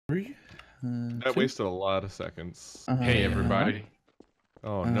3. That 2. wasted a lot of seconds. Hey, everybody.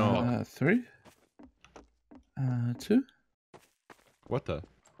 Oh no. 3. 2. What the?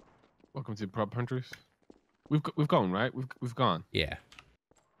 Welcome to Prop Hunters. We've gone, right? We've gone. Yeah.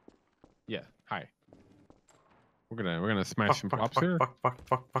 Yeah. Hi. We're gonna smash some props here.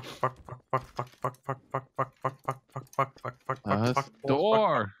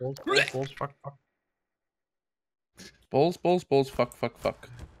 Door. Balls, fuck.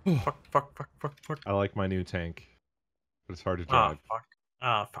 I like my new tank, but it's hard to drive. Fuck.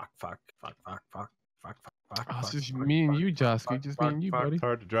 Oh, it's just me and you, Josky. Just me and you, buddy. It's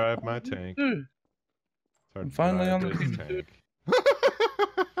hard to drive my tank. Dude, It's hard I'm to finally drive on the this team, tank.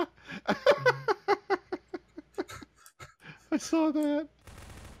 I saw that.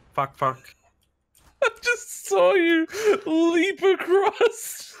 Fuck. I just saw you leap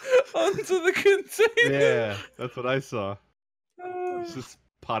across onto the container. Yeah, that's what I saw. It's this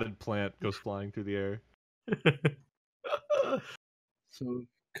potted plant goes flying through the air. So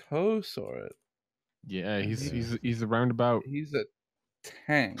Ko saw it. Yeah, he's a roundabout. He's a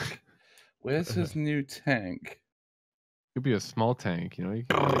tank. Where's his new tank? Could be a small tank, you know. It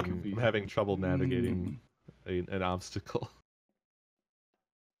could be... I'm having trouble navigating an obstacle.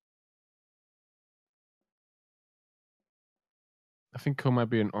 I think Ko might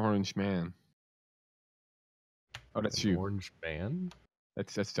be an orange man. Oh, that's An you. Orange man?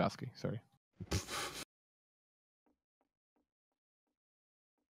 That's Josky. Sorry.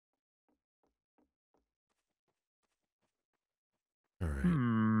 All right.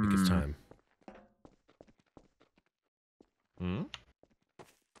 I think it's time.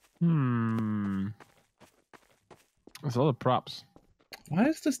 There's a lot of props. Why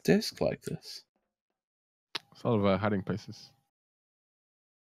is this disc like this? There's a lot of hiding places.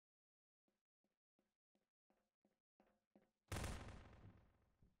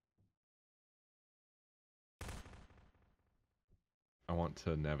 I want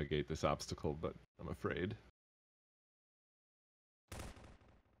to navigate this obstacle, but I'm afraid.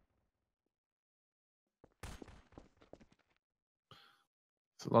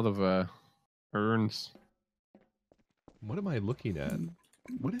 It's a lot of urns. What am I looking at?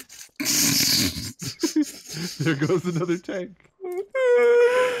 What is... There goes another tank.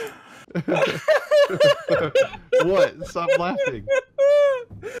 What? Stop laughing.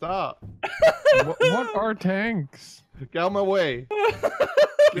 Stop. What are tanks? Get out of my way.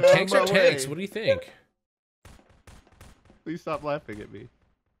 Get Tanks out are of my tanks. way. What do you think? Please stop laughing at me.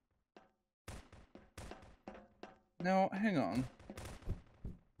 Now, hang on.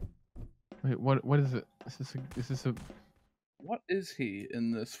 Wait, what is it? Is this a... What is he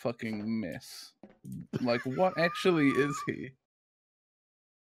in this fucking mess? Like, what actually is he?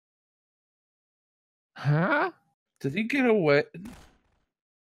 Huh? Did he get away?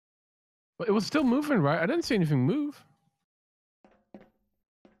 But it was still moving, right? I didn't see anything move.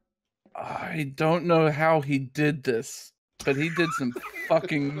 I don't know how he did this, but he did some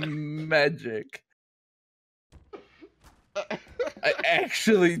fucking magic. I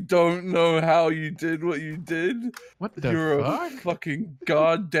actually don't know how you did what you did. What the You're fuck? a fucking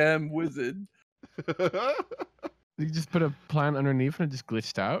goddamn wizard. You just put a plant underneath and it just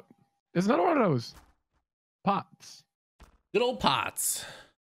glitched out? There's another one of those. Pots. Good old pots.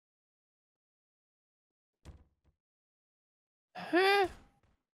 Huh?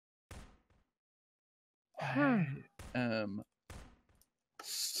 I am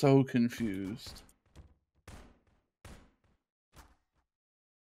so confused.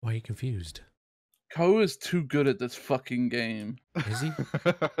 Why are you confused? Ko is too good at this fucking game. Is he?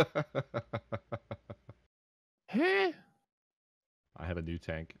 Huh? I have a new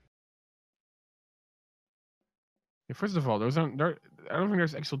tank. Yeah, first of all, I don't think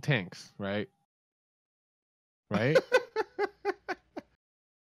there's actual tanks, right? Right?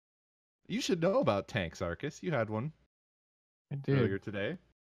 You should know about tanks, Arcus. You had one I did. earlier today.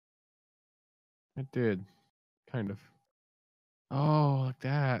 I did. Kind of. Oh, like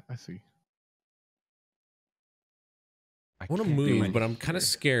that. I see. I want to move, but I'm kind of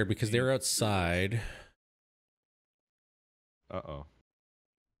scared because they're outside. Uh-oh.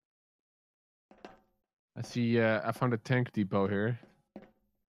 I see. I found a tank depot here.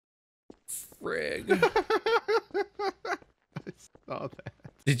 Frig. I saw that.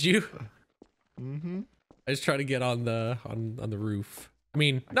 Did you? Mm-hmm. I just try to get on the roof. I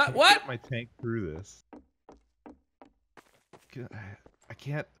mean, I not can't what? get my tank through this. I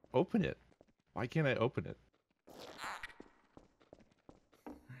can't open it. Why can't I open it?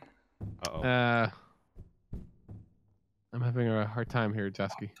 Uh-oh. I'm having a hard time here,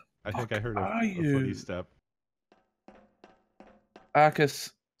 Josky. I think I heard a are footy you? step.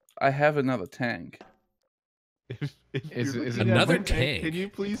 Arcus, I have another tank. If Is you're it looking at another my tank? Can you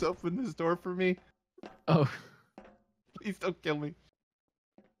please open this door for me? Oh, Please don't kill me.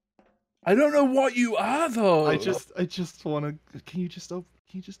 I don't know what you are though. I just want to. Can you just open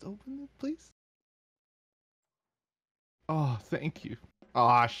it, please? Oh, thank you.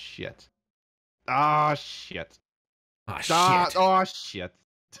 Ah, shit. Ah, shit. Ah, Ah, shit. oh, shit.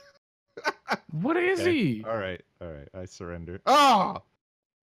 what is Okay. he? All right. I surrender. Ah!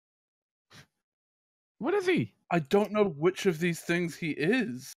 What is he? I don't know which of these things he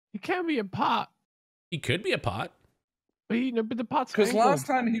is. He can't be a pot. He could be a pot. But the pot's Because angled. last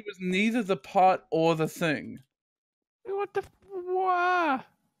time he was neither the pot or the thing. What the? What?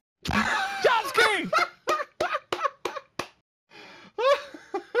 Jotsky!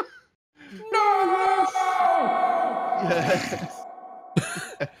 Yes.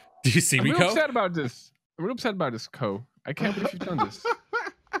 Do you see I'm me, real Co? upset about this. I'm real upset about this, Co. I can't believe you've done this.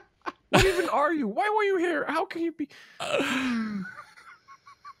 What even are you? Why were you here? How can you be?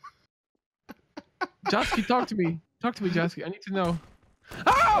 Jotsky, talk to me. Talk to me, Jotsky. I need to know.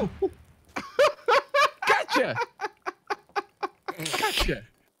 Oh! Gotcha! Gotcha!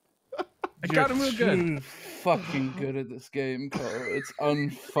 I got him real good. Too fucking good at this game, Cole. It's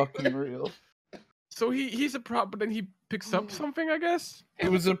unfucking real. So he's a prop, but then he picks up something, I guess? It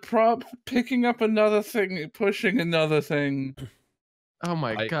was a prop picking up another thing, pushing another thing. Oh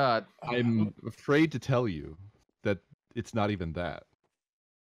my god. I'm afraid to tell you that it's not even that.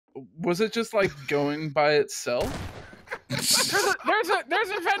 Was it just like going by itself? There's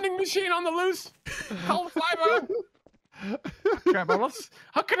a vending machine on the loose. Help, Fibo! Crap,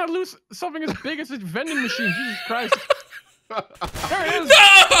 how can I lose something as big as a vending machine? Jesus Christ. There it is!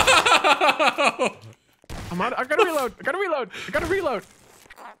 No! I'm out. I gotta reload.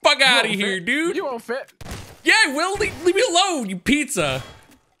 Fuck out of won't here, fit. dude. You won't fit. Yeah, I will. Leave me alone, you pizza.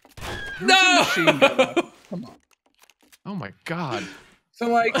 No! Machine gun. Come on. Oh my god. So,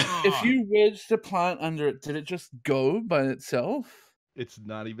 like, if you wedged a plant under it, did it just go by itself? It's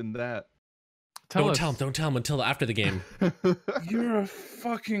not even that. Don't tell him until after the game. You're a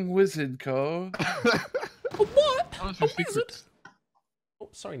fucking wizard, Co. What? Tell us your secrets. Oh,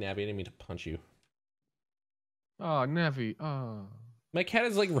 sorry, Navi. I didn't mean to punch you. Oh, Navi. Oh. My cat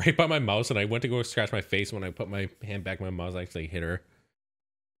is like right by my mouse, and I went to go scratch my face. When I put my hand back in my mouse, I actually hit her.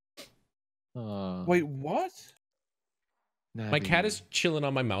 Wait, what? Navi. My cat is chilling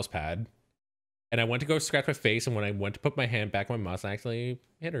on my mouse pad, and I went to go scratch my face, and when I went to put my hand back in my mouse, I actually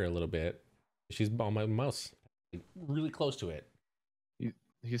hit her a little bit. She's on my mouse, like, really close to it.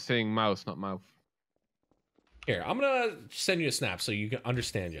 He's saying mouse, not mouth. Here, I'm gonna send you a snap so you can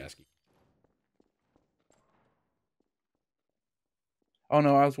understand, Jasky. Oh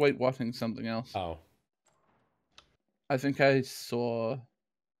no, I was watching something else. Oh. I think I saw.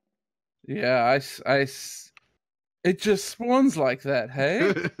 Yeah, it just spawns like that,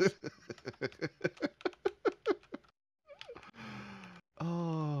 hey?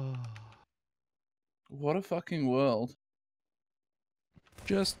 Oh. What a fucking world.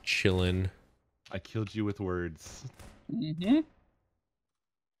 Just chilling. I killed you with words. Mm-hmm.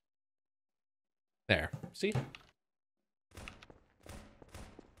 There. See?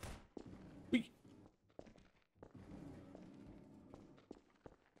 Whee.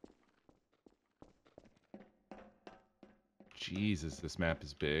 Jesus, this map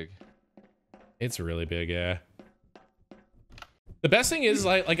is big. It's really big, yeah. The best thing is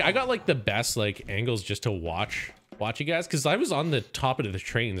like I got like the best like angles just to watch you guys, because I was on the top of the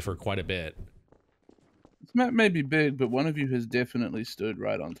trains for quite a bit. This map may be big, but one of you has definitely stood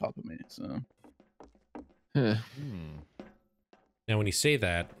right on top of me, so. Huh. Now when you say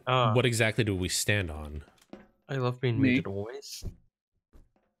that, what exactly do we stand on? I love being Me? muted always.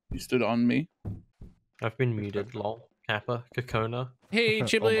 You stood on me. I've been muted, lol. Kappa, Kakona. Hey,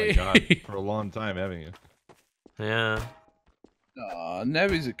 Chibli! Oh my god, for a long time, haven't you? Yeah. Aw,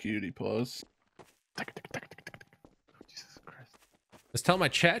 Navi's a cutie, pause. Jesus Christ. Let's tell my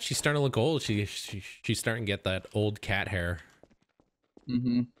chat she's starting to look old. She's starting to get that old cat hair.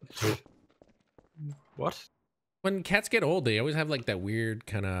 Mm-hmm. What? When cats get old, they always have like that weird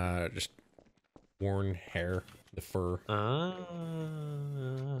kind of just worn hair, the fur.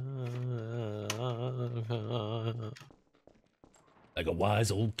 Like a wise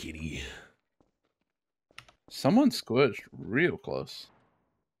old kitty. Someone squished real close.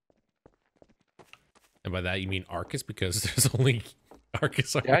 And by that you mean Arcus, because there's only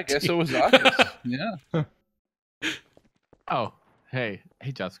Arcus on Yeah, I our guess team. it was Arcus. Yeah. Oh, hey,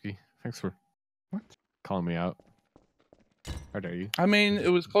 Jotsky. Thanks for calling me out. How dare you? I mean, it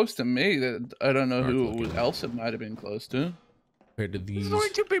was close to me. That I don't know Dark who looking. else it might have been close to. Where did these? There's only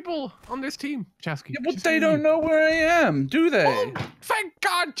 2 people on this team, Jasky. Yeah, but they don't know where I am, do they? Oh, thank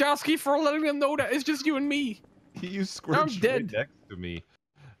God, Jasky, for letting them know that it's just you and me. You squirched right dead. next to me.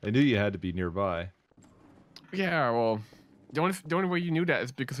 I knew you had to be nearby. Yeah, well, the only way you knew that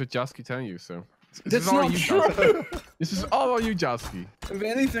is because of Jasky telling you so. That's is all not you, true. Jasky. This is all on you, Jasky. If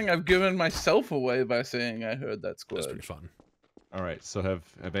anything, I've given myself away by saying I heard that That's squirt. pretty fun. All right, so have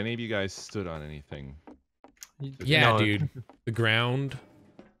any of you guys stood on anything? Yeah, No. dude. The ground.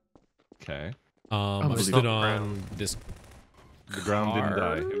 Okay. I it's stood not the on this. The ground didn't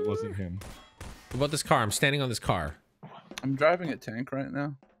die. car. It wasn't him. What about this car? I'm standing on this car. I'm driving a tank right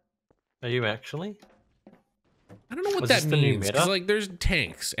now. Are you actually? I don't know what Was that this the new means. Because meta? like, there's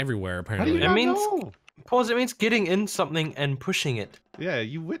tanks everywhere How do apparently. you It not means- know? Pause. It means getting in something and pushing it. Yeah,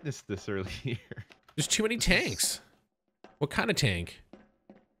 you witnessed this earlier. There's too many tanks. What kind of tank?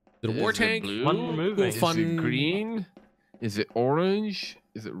 Is it a war Is it tank? blue? One moving. Is fun- it green? Is it orange?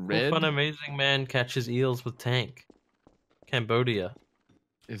 Is it red? Fun amazing man catches eels with tank. Cambodia.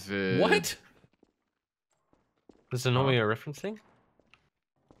 Is it What? Is it not what you're referencing?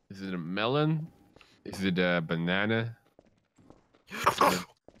 Is it a melon? Is it a banana?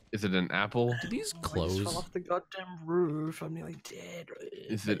 Is it an apple? Do these I just close? fell off the goddamn roof. I'm nearly dead.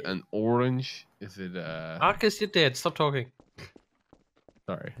 Is it an orange? Is it a? Marcus, you're dead. Stop talking.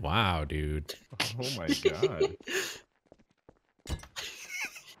 Sorry. Wow, dude. Oh my god.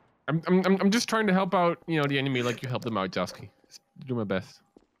 I'm just trying to help out, the enemy like you helped them out, Josky. Just do my best.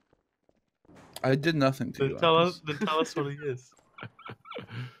 I did nothing to you. Tell Marcus. us what he is.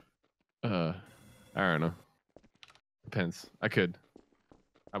 I don't know. Depends. I could.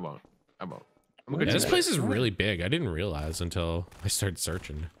 I won't. I'm a Yeah, good this teammate. place is really big. I didn't realize until I started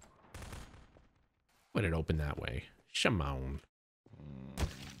searching. Why did it open that way? Shimon.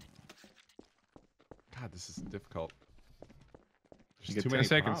 God, this is difficult. You There's get too 10 many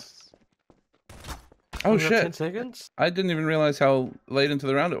seconds. props. Oh We got 10 shit! seconds? I didn't even realize how late into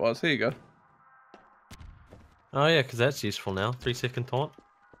the round it was. Here you go. Oh yeah, because that's useful now. 3-second taunt.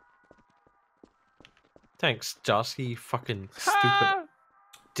 Thanks, Josky, you fucking stupid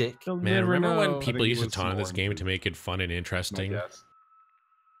dick. You'll Man, never remember when know. people think used to it was taunt in this some game orange to make it fun and My interesting? guess.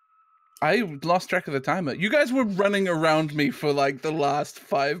 I lost track of the timer. You guys were running around me for like the last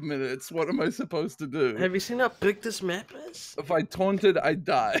 5 minutes. What am I supposed to do? Have you seen how big this map is? If I taunted, I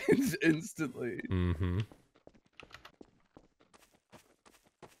died instantly. Mm-hmm.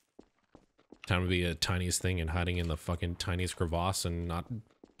 Time to be the tiniest thing and hiding in the fucking tiniest crevasse and not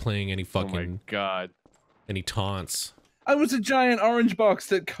playing any Oh my fucking god. any taunts. I was a giant orange box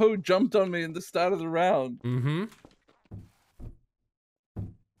that Code jumped on me in the start of the round. Mm-hmm.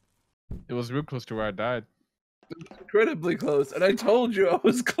 It was real close to where I died. Incredibly close. And I told you I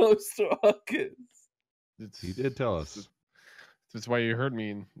was close to Marcus. He did tell us. That's why you heard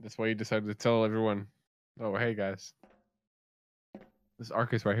me, and that's why you decided to tell everyone. Oh, hey guys, this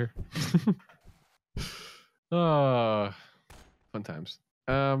Arcus right here. Oh, fun times.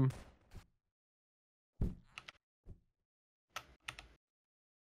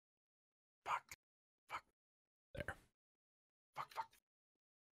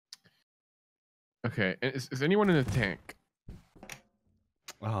 Okay, is anyone in the tank?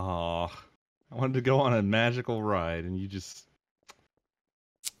 Oh, I wanted to go on a magical ride, and you just.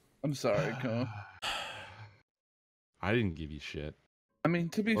 I'm sorry, Code. I didn't give you shit. I mean,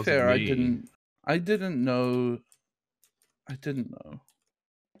 to be Wasn't fair, I me. didn't know. I didn't know.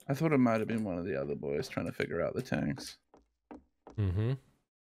 I thought it might have been one of the other boys trying to figure out the tanks. Mm-hmm.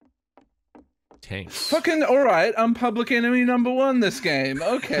 Tanks. Fucking alright, I'm public enemy number 1 this game.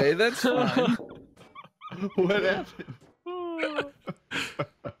 Okay, that's fine. What happened?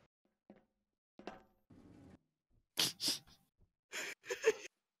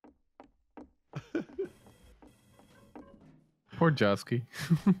 Poor Josky.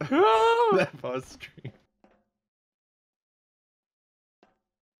 That pause stream.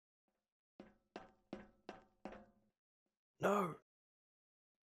 No.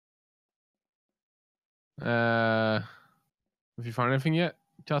 Have you found anything yet,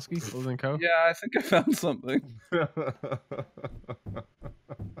 Josky? Other than Co? Yeah, I think I found something.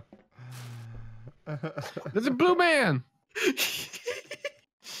 There's a blue man.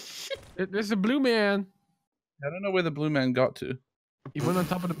 There's a blue man. I don't know where the blue man got to. He went on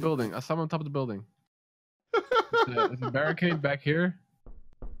top of the building. I saw him on top of the building. There's a barricade back here.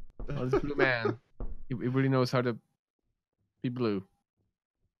 Oh, this blue man. He really knows how to be blue.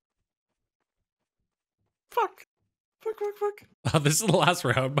 Fuck. Oh, this is the last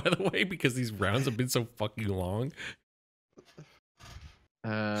round, by the way, because these rounds have been so fucking long.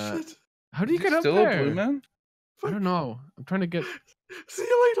 How do you get up Still there? a blue man? I don't know. I'm trying to get. See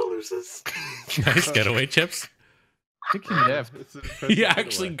you later, losers. Nice getaway, Chips. I think he left. It's an impressive He getaway.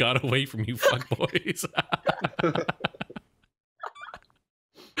 actually got away from you fuckboys.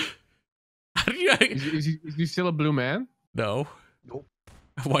 How do you... Is he still a blue man? No. Nope.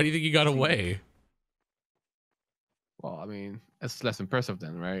 Why do you think he got away? Well, I mean, that's less impressive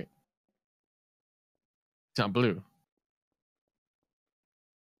then, right? It's not blue.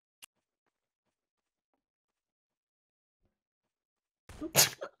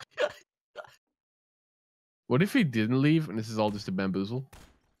 What if he didn't leave and this is all just a bamboozle?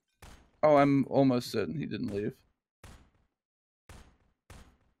 Oh, I'm almost certain he didn't leave.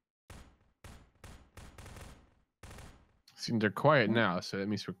 See, they're quiet now, so that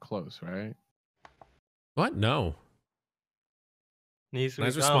means we're close, right? What? No. Needs I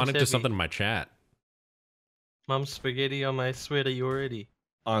was responding to something in my chat. Mum spaghetti on my sweater, you already.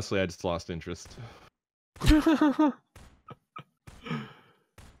 Honestly, I just lost interest.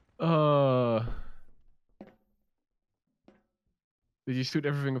 Did you shoot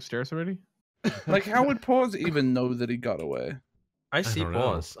everything upstairs already? Like, how would Paws even know that he got away? I see don't know.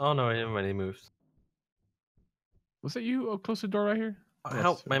 pause. Oh no, never mind, he moved. Was that you? Oh, close the door right here.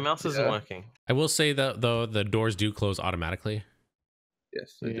 Help, my mouse isn't Yeah. working. I will say that though the doors do close automatically.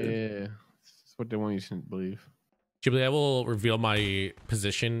 Yes, I Yeah, did. that's what they want you to believe. Ghibli, I will reveal my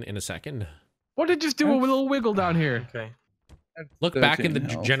position in a second. What did you just do a little wiggle down here? Okay. Look back in the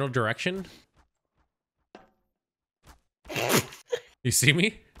 13 health. general direction. You see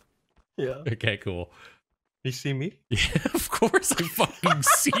me? Yeah. Okay, cool. You see me? Yeah, of course I fucking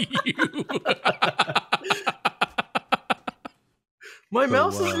see you. My So,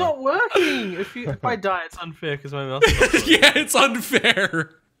 mouse is not working. If I die, it's unfair because my mouse is not working. Yeah, it's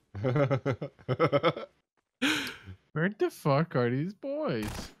unfair. Where the fuck are these boys?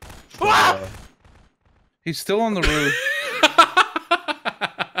 He's still on the roof.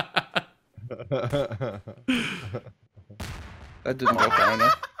 That didn't go far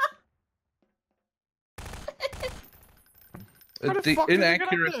enough. How the The fuck did he get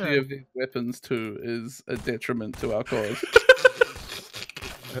up inaccuracy there? of these weapons too is a detriment to our cause.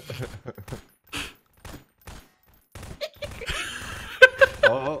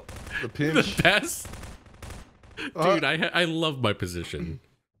 Oh, the pinch. The best. Dude, I love my position.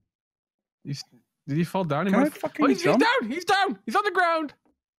 Did he fall down? He Can I might- fucking Oh, he's jump? down! He's down! He's on the ground!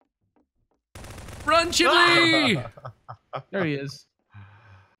 Run, Chili! There he is.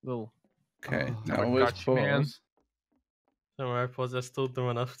 Little. Okay, Oh, now I where's got you, man. Paws? Don't worry, pause. I still do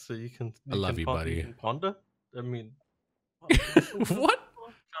enough so you can. I love you, pon- buddy. You can ponder. I mean, What?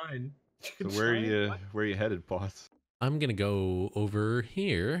 Shine. So You can where are shine. you? Where are you headed, boss? I'm gonna go over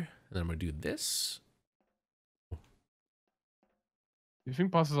here, and then I'm gonna do this. You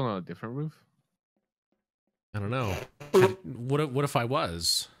think Boss is on a different roof? I don't know. What if I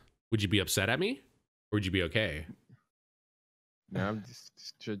was? Would you be upset at me, or would you be okay? No, I'm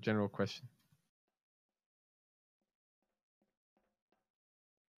just a general question.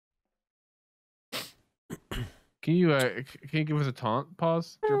 Can you give us a taunt?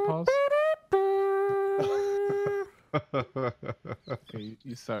 Pause. Your pause. Okay,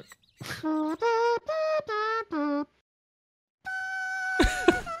 you suck.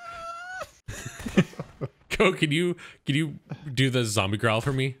 Go, can you do the zombie growl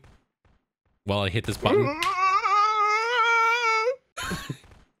for me while I hit this button?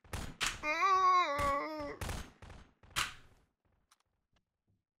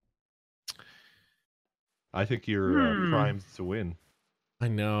 I think you're primed to win. I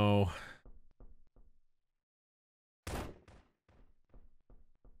know.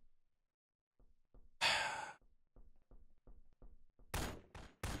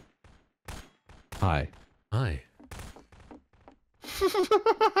 Hi. Hi.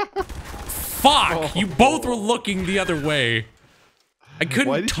 Fuck! You both were looking the other way. I Why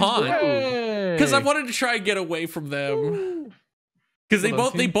couldn't did you taunt Hey! because I wanted to try and get away from them. Because Well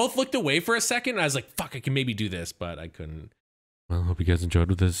done, they team. both looked away for a second. And I was like, "Fuck! I can maybe do this," but I couldn't. Well, I hope you guys enjoyed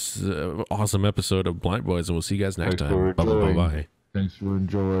this awesome episode of Blind Boys, and we'll see you guys next Thanks for time. Bye bye enjoying. bye. Thanks for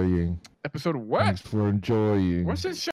enjoying. Episode what? for enjoying. What's this show?